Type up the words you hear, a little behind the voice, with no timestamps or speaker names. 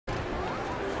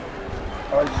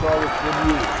I saw it from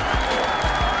you.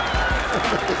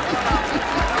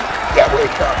 Yeah,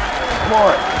 wake up. Come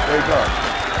on, wake up.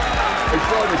 I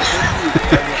saw this from you.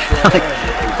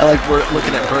 I like we're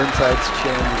looking at Burnsides'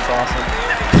 chin. It's awesome.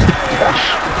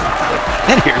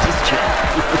 And here's his chin.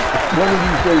 One of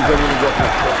these days I'm going to get my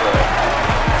football.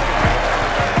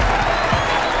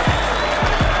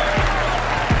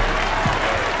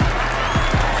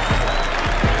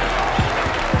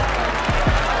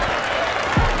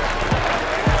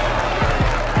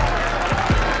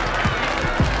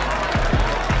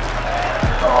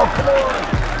 Oh, come on!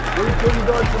 Wait till you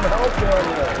got some help down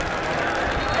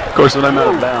there. Of course, when I'm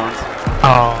out of bounds.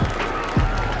 Oh.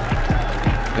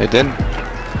 It didn't.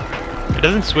 It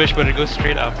doesn't swish, but it goes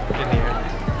straight up in the air.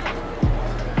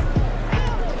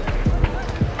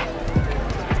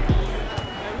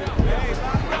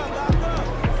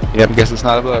 Yep, I guess it's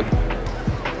not a bug.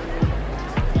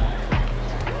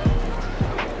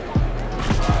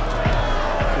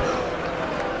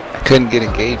 I couldn't get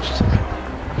engaged.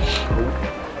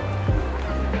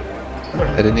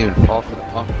 I didn't even fall for the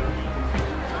pump.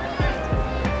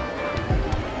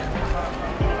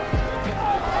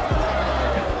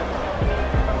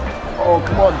 Oh,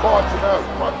 come on, box it out.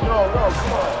 Fuck, no,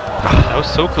 come on. That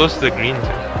was so close to the green, too.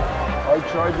 I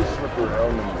tried to slip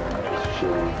around him there. That was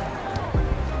shitty.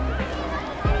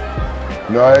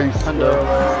 Nice, Sterling.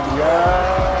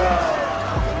 Yeah.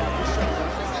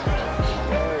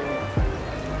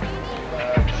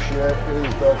 That shit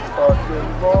is the fucking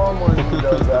bomb when he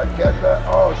does that. Get that.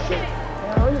 Oh, shit.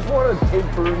 Man, I just want to take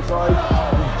Burnside and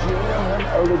jam him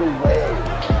out of the way.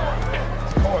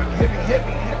 Come on, hit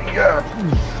me. Yeah.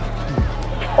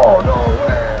 Oh, no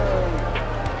way.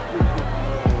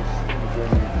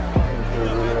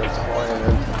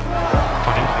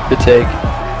 Good take.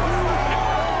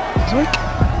 Zoink.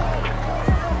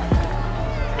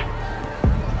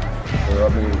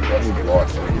 Let me block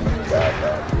so you can back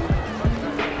out.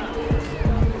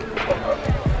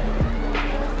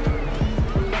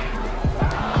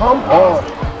 Come on!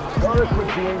 Gotta quit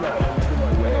doing that into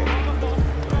my way.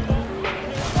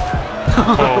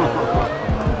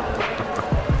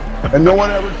 And no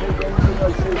one ever take anything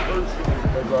I say personally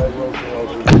because I will say I'll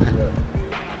do it.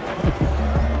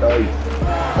 Nice.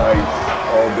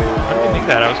 All day long. I didn't think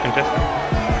that. I was contesting.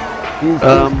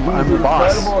 I'm the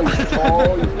boss. He's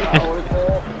tall, he's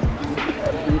powerful.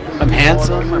 I'm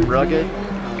handsome, I'm rugged.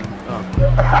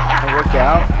 I work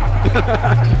out.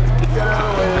 Get out of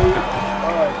the way.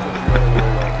 Alright, just get out of the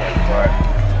way.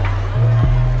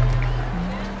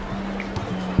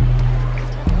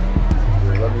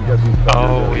 Here, let me get these.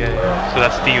 Oh, yeah. So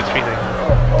that's the U3 thing.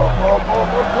 Oh, come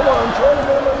on, I'm trying to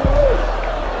get him on the list.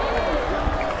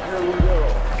 Here we go.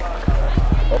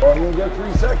 Oh, I'm going to get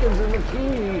 3 seconds in the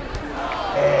key.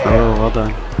 And Oh, well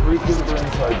done. freaking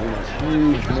Burnsides in this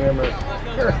huge mammoth.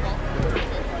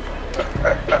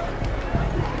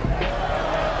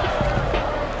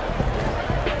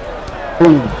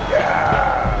 Boom.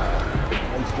 Yeah.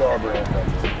 Nice job, Brandon.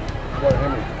 Come on,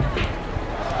 hit me.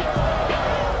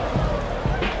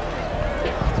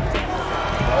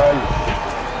 Nice.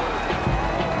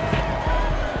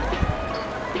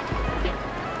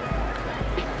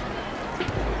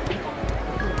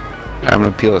 I'm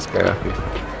gonna peel this guy off you.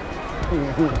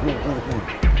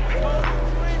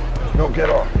 No, get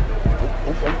off.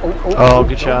 Oh,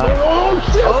 good shot. Oh,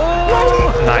 shit.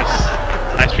 Oh.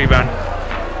 Nice rebound.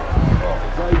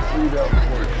 Nice rebound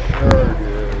for sure,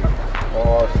 dude.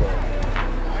 Awesome.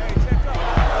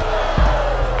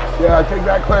 Yeah, take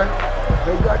that, Clint.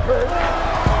 Take that, Clint.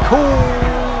 Cool.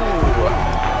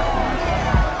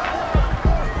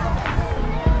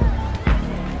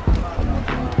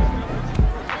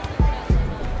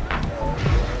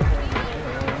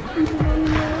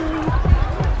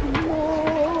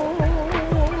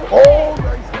 Oh,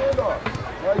 nice handoff.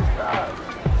 Nice pass.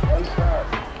 Nice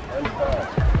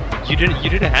pass. You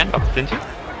did a handoff, didn't you?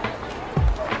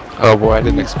 Oh boy, I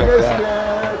didn't expect Missed that. it.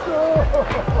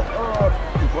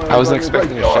 Oh. I wasn't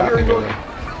expecting a shot to go there.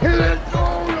 Hit it. No.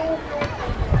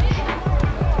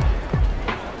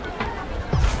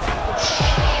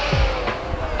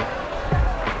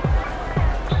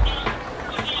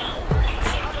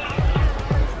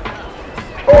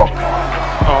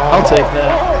 I'll take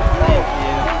that.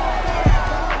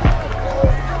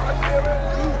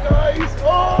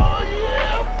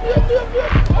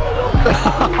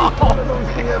 One of those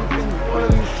damn things, one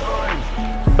of these times.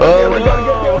 Oh, we gotta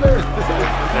get down there.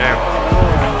 There.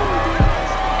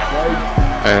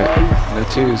 Alright, no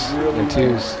twos. Really No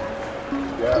twos.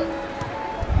 Yeah.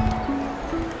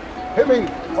 Hit me.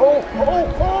 Oh,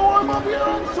 I'm up here.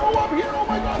 I'm so up here. Oh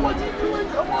my God, what's he doing?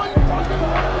 Come on, you're fucking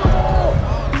out of the ball.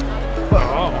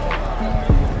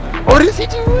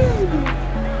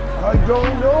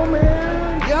 don't know,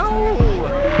 man. Yo!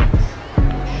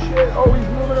 Shit. Oh, he's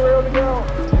moving around again.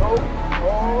 No.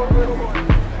 Oh, little boy.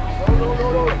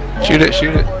 No. Shoot it,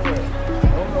 shoot it.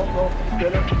 No.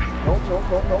 Get it. No.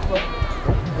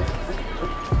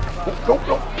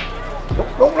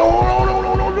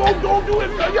 No, don't do it.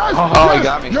 Yes. Oh, he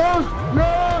got me. Yes.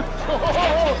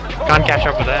 Can't catch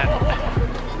up with that.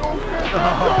 Oh,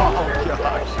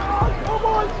 gosh. Come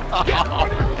on.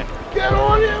 Get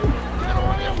on him.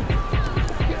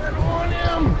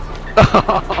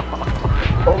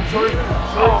 Oh, sorry.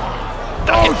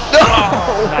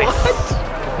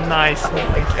 Nice.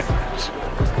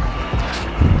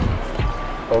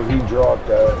 Oh, he dropped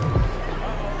that.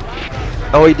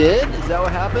 Oh, he did? Is that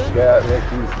what happened? Yeah, Nick,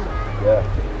 yeah.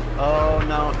 Oh,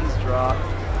 no, he's dropped.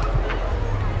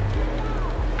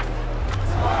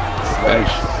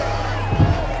 Nice.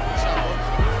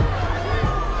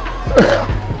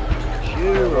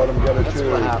 Shoot. Let him get it That's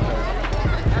too. what happened.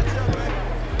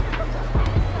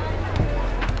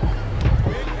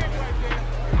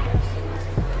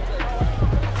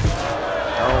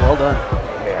 Oh, well done.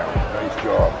 Yeah, nice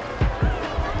job.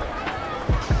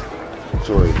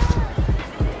 Sorry.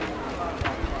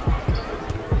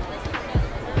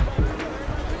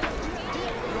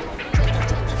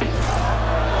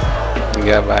 You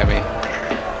got by me.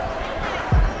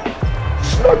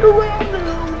 Stuck around him.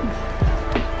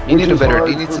 You need a better. Hard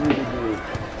You need for some. me to do.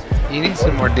 You need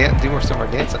some more dance. Some more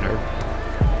dancing, Herb.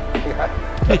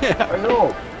 Yeah, I know.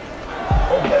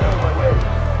 Oh, get out of my way.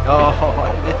 Oh, I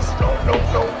missed.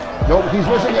 No, he's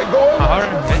missing it. Go on. How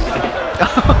missed it?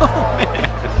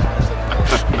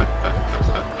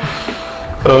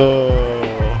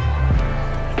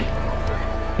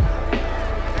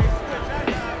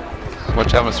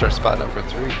 Watch out, I'm gonna start spotting up for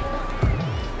 3.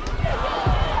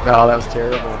 No, that was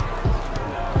terrible.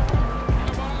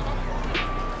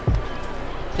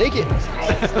 Take it.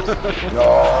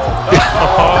 No.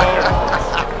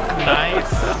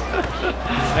 Nice.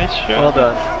 Nice shot. Well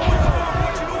done.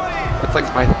 That's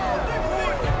like my.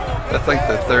 That's like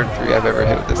the 3rd 3 I've ever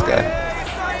hit with this guy.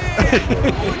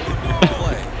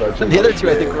 The other two,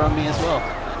 I think, were on me as well.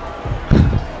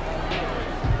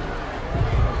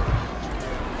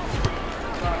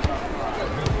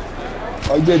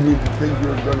 I didn't even think you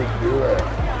were going to do it.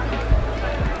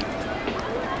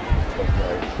 That's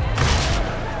nice.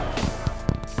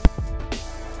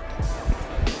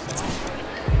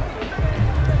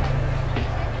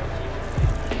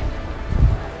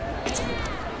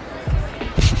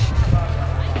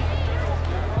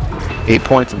 Eight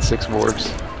points and 6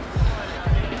 boards.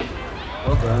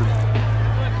 Well done.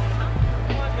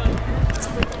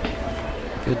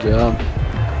 Good job.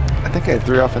 I think I had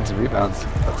 3 offensive rebounds.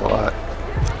 That's a lot.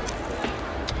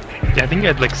 Yeah, I think I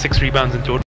had like 6 rebounds in total.